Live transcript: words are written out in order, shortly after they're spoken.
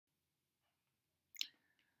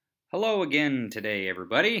Hello again today,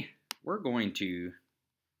 everybody. We're going to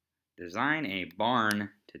design a barn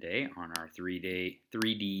today on our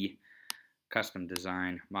 3D custom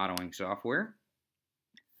design modeling software.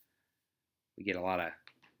 We get a lot of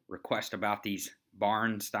requests about these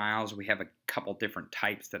barn styles. We have a couple different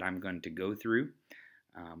types that I'm going to go through.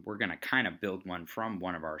 We're going to kind of build one from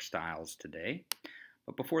one of our styles today.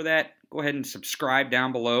 But before that, go ahead and subscribe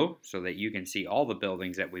down below so that you can see all the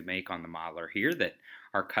buildings that we make on the modeler here that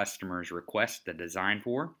our customers request the design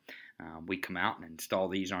for. We come out and install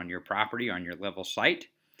these on your property, on your level site.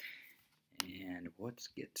 And let's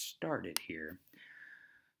get started here.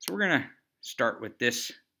 So we're going to start with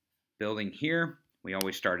this building here. We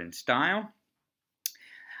always start in style.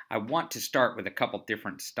 I want to start with a couple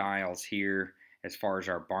different styles here as far as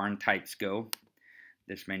our barn types go.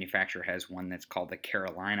 This manufacturer has one that's called the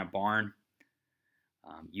Carolina barn.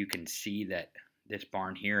 You can see that this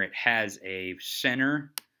barn here, it has a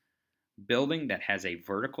center building that has a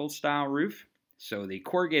vertical style roof. So the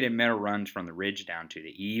corrugated metal runs from the ridge down to the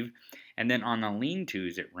eave. And then on the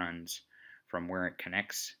lean-tos, it runs from where it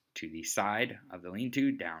connects to the side of the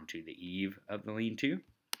lean-to down to the eave of the lean-to.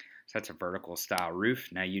 So that's a vertical style roof.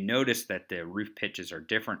 Now you notice that the roof pitches are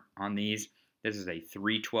different on these. This is a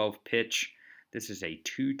 312 pitch. This is a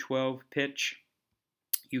 212 pitch.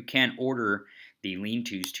 You can order the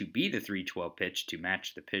lean-tos to be the 312 pitch to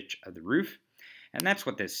match the pitch of the roof. And that's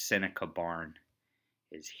what this Seneca barn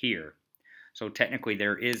is here. So technically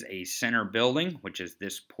there is a center building, which is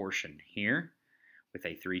this portion here, with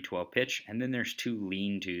a 312 pitch. And then there's two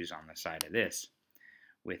lean-tos on the side of this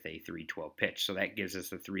with a 312 pitch. So that gives us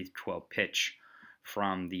the 312 pitch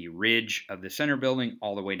from the ridge of the center building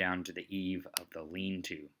all the way down to the eave of the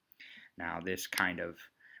lean-to. Now this kind of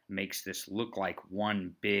makes this look like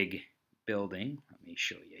one big building. Let me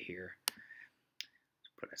show you here.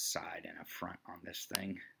 Let's put a side and a front on this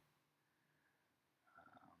thing.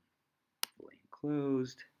 Fully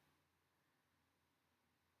enclosed.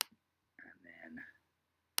 And then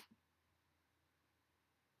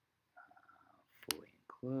fully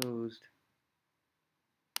enclosed.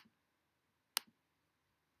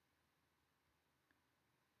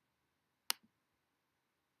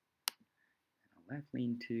 Left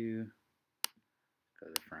lean-to, go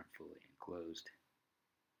to the front fully enclosed.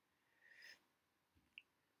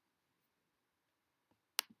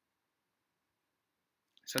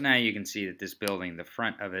 So now you can see that this building, the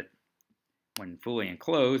front of it, when fully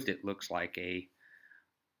enclosed, it looks like a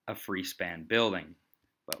free span building.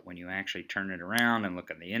 But when you actually turn it around and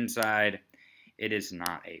look on the inside, it is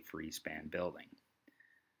not a free span building.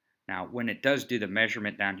 Now, when it does do the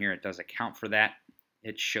measurement down here, it does account for that.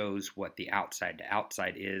 It shows what the outside to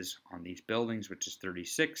outside is on these buildings, which is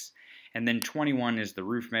 36. And then 21 is the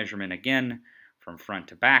roof measurement again from front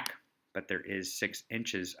to back, but there is 6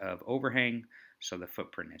 inches of overhang, so the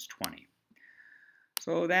footprint is 20.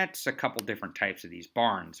 So that's a couple different types of these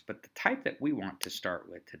barns, but the type that we want to start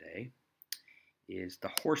with today is the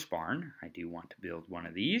horse barn. I do want to build one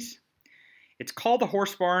of these. It's called the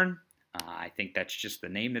horse barn. I think that's just the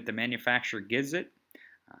name that the manufacturer gives it.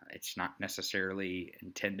 It's not necessarily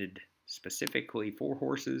intended specifically for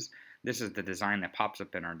horses. This is the design that pops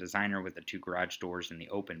up in our designer with the 2 garage doors in the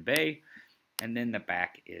open bay, and then the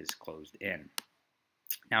back is closed in.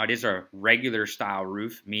 Now it is a regular style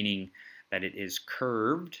roof, meaning that it is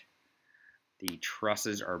curved. The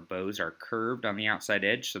trusses or bows are curved on the outside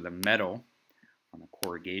edge, so the metal on the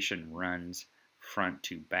corrugation runs front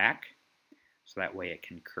to back, so that way it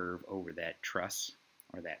can curve over that truss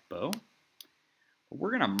or that bow.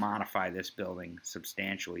 We're going to modify this building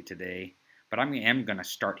substantially today, but I am going to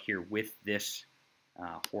start here with this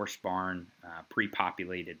horse barn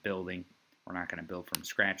pre-populated building. We're not going to build from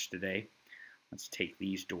scratch today. Let's take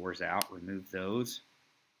these doors out, remove those.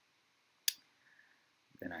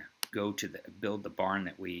 Then I go to build the barn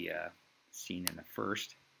that we seen in the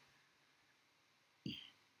first.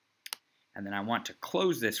 And then I want to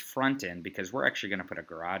close this front end because we're actually going to put a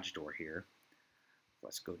garage door here.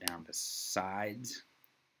 Let's go down to sides.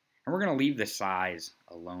 And we're going to leave the size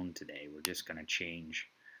alone today. We're just going to change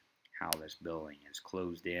how this building is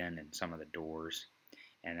closed in and some of the doors.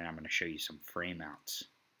 And then I'm going to show you some frame mounts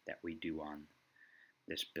that we do on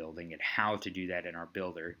this building and how to do that in our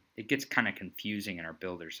builder. It gets kind of confusing in our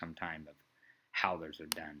builder sometime of how those are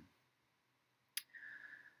done.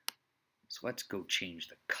 So let's go change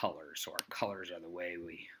the colors. So our colors are the way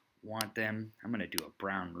we want them. I'm going to do a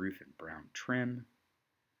brown roof and brown trim.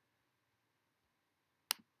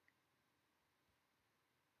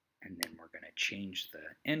 And then we're going to change the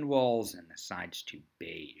end walls and the sides to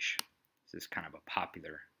beige. This is kind of a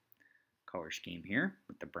popular color scheme here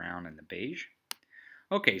with the brown and the beige.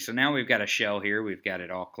 Okay, so now we've got a shell here. We've got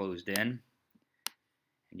it all closed in.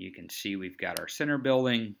 And you can see we've got our center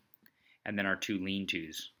building and then our two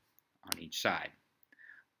lean-tos on each side.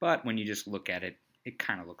 But when you just look at it, it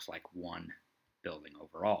kind of looks like one building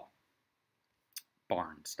overall.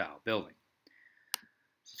 Barn-style building.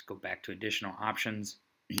 Let's go back to additional options.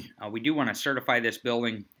 We do want to certify this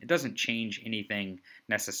building. It doesn't change anything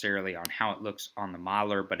necessarily on how it looks on the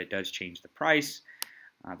modeler, but it does change the price.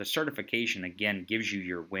 The certification, again, gives you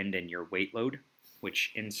your wind and your weight load,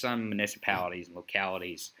 which in some municipalities and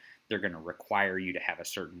localities, they're going to require you to have a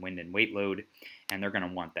certain wind and weight load, and they're going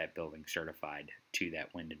to want that building certified to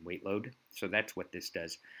that wind and weight load. So that's what this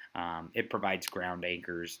does. It provides ground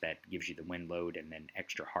anchors that gives you the wind load, and then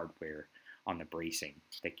extra hardware on the bracing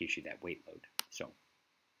that gives you that weight load.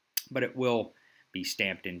 But it will be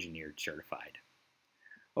stamped, engineered, certified.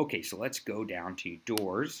 Okay, so let's go down to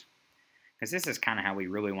doors, because this is kind of how we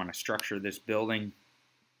really want to structure this building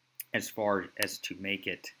as far as to make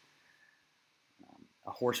it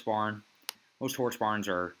a horse barn. Most horse barns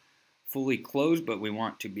are fully closed, but we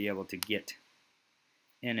want to be able to get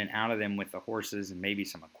in and out of them with the horses and maybe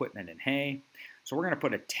some equipment and hay. So we're going to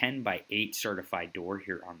put a 10x8 certified door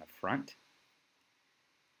here on the front.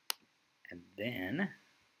 And then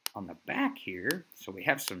on the back here, so we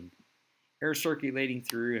have some air circulating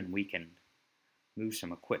through and we can move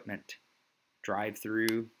some equipment drive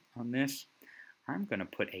through on this. I'm going to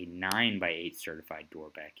put a 9x8 certified door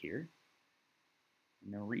back here.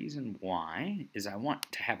 And the reason why is I want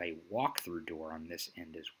to have a walk-through door on this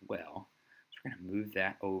end as well. So we're going to move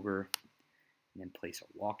that over and then place a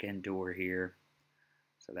walk-in door here.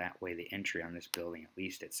 So that way the entry on this building, at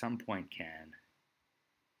least at some point, can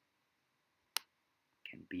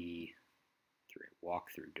be through a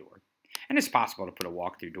walk-through door. And it's possible to put a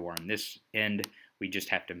walk-through door on this end. We just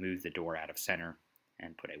have to move the door out of center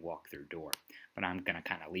and put a walk-through door. But I'm going to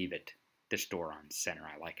kind of leave this door on center.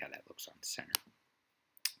 I like how that looks on center.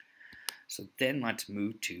 So then let's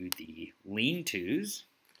move to the lean-tos.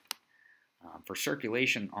 For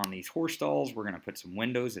circulation on these horse stalls, we're going to put some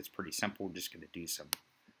windows. It's pretty simple. We're just going to do some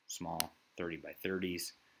small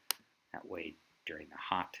 30x30s. That way, during the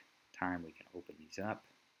hot time, we can open these up.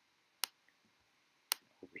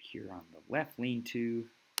 Over here on the left lean-to,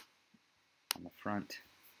 on the front,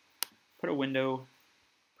 put a window.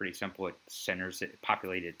 Pretty simple. It centers it,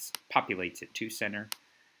 populates it to center.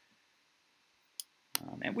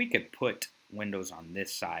 And we could put windows on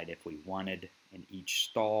this side if we wanted in each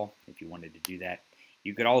stall, if you wanted to do that.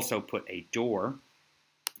 You could also put a door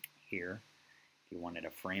here if you wanted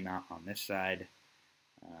a frame out on this side.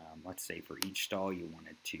 Let's say for each stall you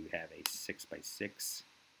wanted to have a 6x6,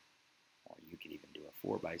 or you could even do a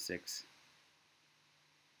 4x6.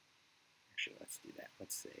 Actually, let's do that.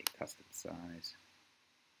 Let's say custom size.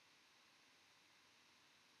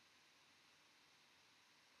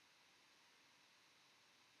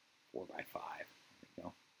 By 5. There we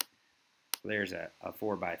go. So there's a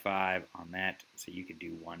 4x5 on that. So you could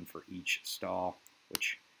do one for each stall,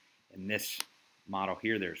 which in this model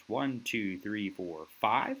here, there's 1, 2, 3, 4,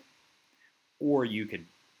 5. Or you could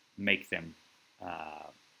make them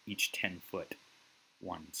each 10-foot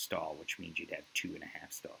one stall, which means you'd have 2.5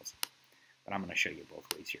 stalls. But I'm going to show you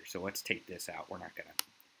both ways here. So let's take this out. We're not going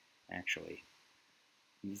to actually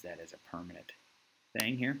use that as a permanent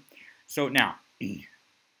thing here. So now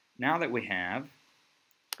that we have,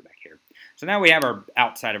 let's go back here. So now we have our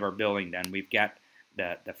outside of our building done. We've got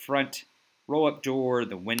the front roll-up door,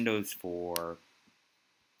 the windows for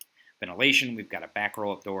ventilation. We've got a back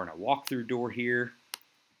roll-up door and a walk-through door here.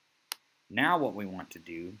 Now what we want to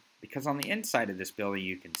do, because on the inside of this building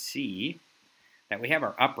you can see that we have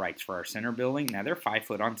our uprights for our center building. Now they're 5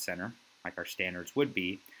 foot on center, like our standards would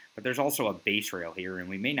be, but there's also a base rail here, and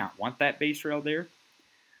we may not want that base rail there.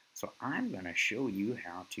 So I'm going to show you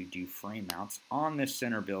how to do frame mounts on this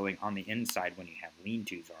center building on the inside when you have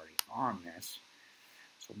lean-tos already on this.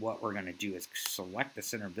 So what we're going to do is select the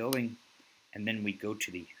center building, and then we go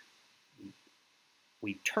to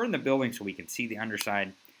we turn the building so we can see the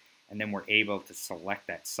underside, and then we're able to select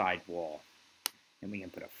that side wall. And we can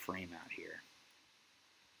put a frame out here.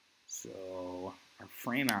 So our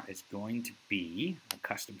frame out is going to be a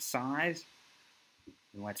custom size.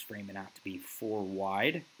 And let's frame it out to be 4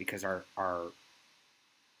 wide because our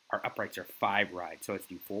uprights are 5 wide. So let's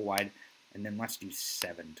do 4 wide, and then let's do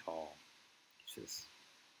 7 tall.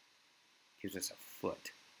 Gives us a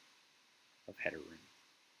foot of header room.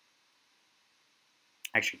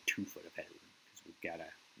 Actually, 2 foot of header room because we've got a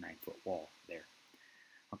 9-foot wall there.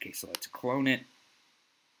 Okay, so let's clone it.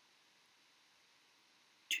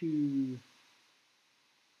 2,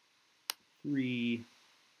 3,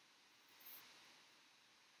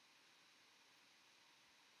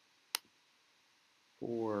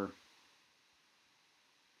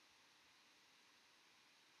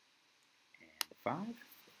 5.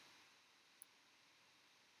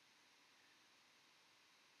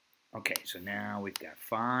 Okay, so now we've got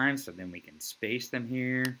 5, so then we can space them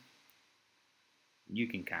here. You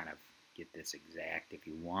can kind of get this exact if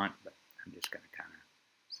you want, but I'm just going to kind of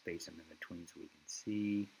space them in between so we can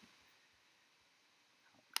see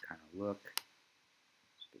how it kind of look.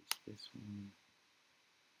 Space this one.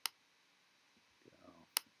 Go.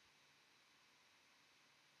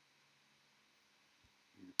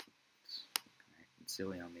 It's kind of acting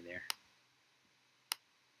silly on me there.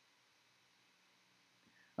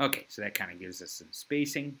 Okay, so that kind of gives us some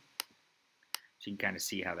spacing. So you can kind of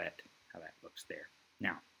see how that looks there.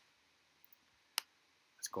 Now,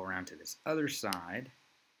 let's go around to this other side.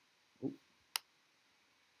 Ooh.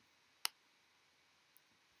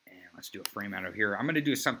 And let's do a frame out of here. I'm going to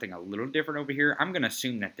do something a little different over here. I'm going to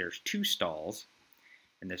assume that there's 2 stalls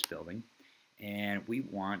in this building. And we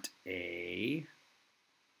want a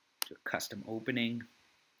custom opening.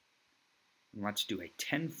 And let's do a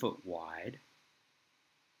 10-foot wide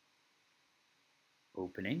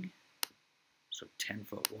opening. So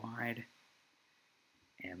 10-foot wide.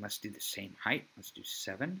 And let's do the same height. Let's do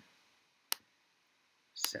 7.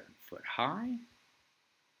 7 foot high.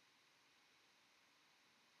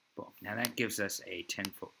 Boom. Now that gives us a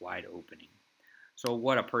 10-foot wide opening. So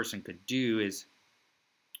what a person could do is,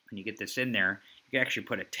 when you get this in there, you can actually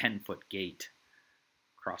put a 10-foot gate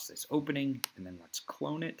across this opening, and then let's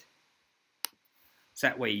clone it. So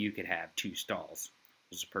that way you could have 2 stalls.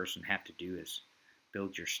 What a person have to do is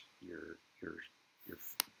build your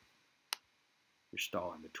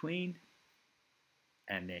stall in between,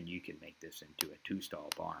 and then you can make this into a 2-stall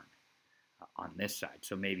barn on this side.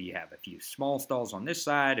 So maybe you have a few small stalls on this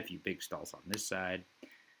side, a few big stalls on this side,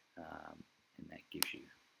 and that gives you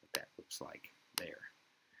what that looks like there.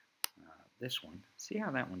 This one, see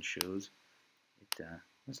how that one shows? It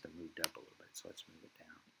must have moved up a little bit, so let's move it down.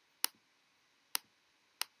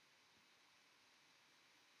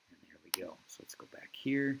 And there we go. So let's go back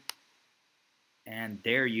here. And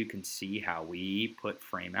there you can see how we put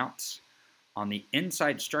frame outs on the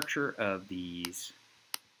inside structure of these.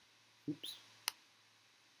 Oops.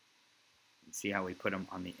 You can see how we put them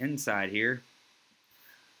on the inside here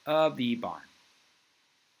of the barn.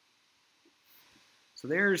 So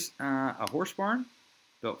there's a horse barn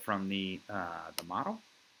built from the model.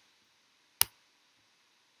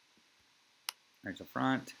 There's the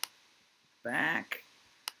front, back.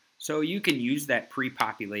 So you can use that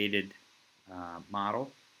pre-populated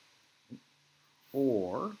model,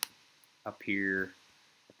 or up here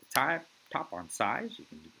at the top on size, you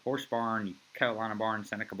can do horse barn, Carolina barn,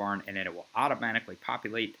 Seneca barn, and then it will automatically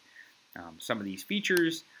populate some of these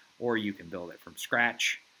features, or you can build it from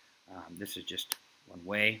scratch. This is just one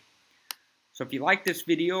way. So if you like this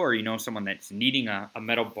video, or you know someone that's needing a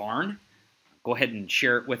metal barn, go ahead and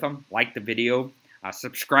share it with them. Like the video.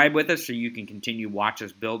 Subscribe with us so you can continue to watch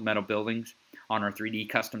us build metal buildings on our 3D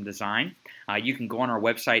custom design. You can go on our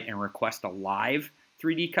website and request a live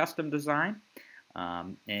 3D custom design,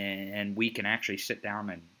 and we can actually sit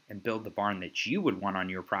down and build the barn that you would want on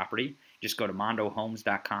your property. Just go to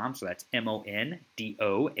mondohomes.com, so that's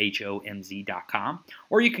mondohomz.com,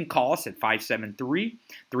 or you can call us at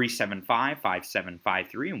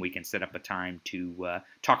 573-375-5753, and we can set up a time to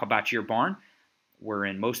talk about your barn. We're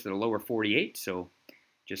in most of the lower 48, so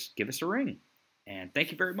just give us a ring. And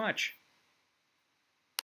thank you very much.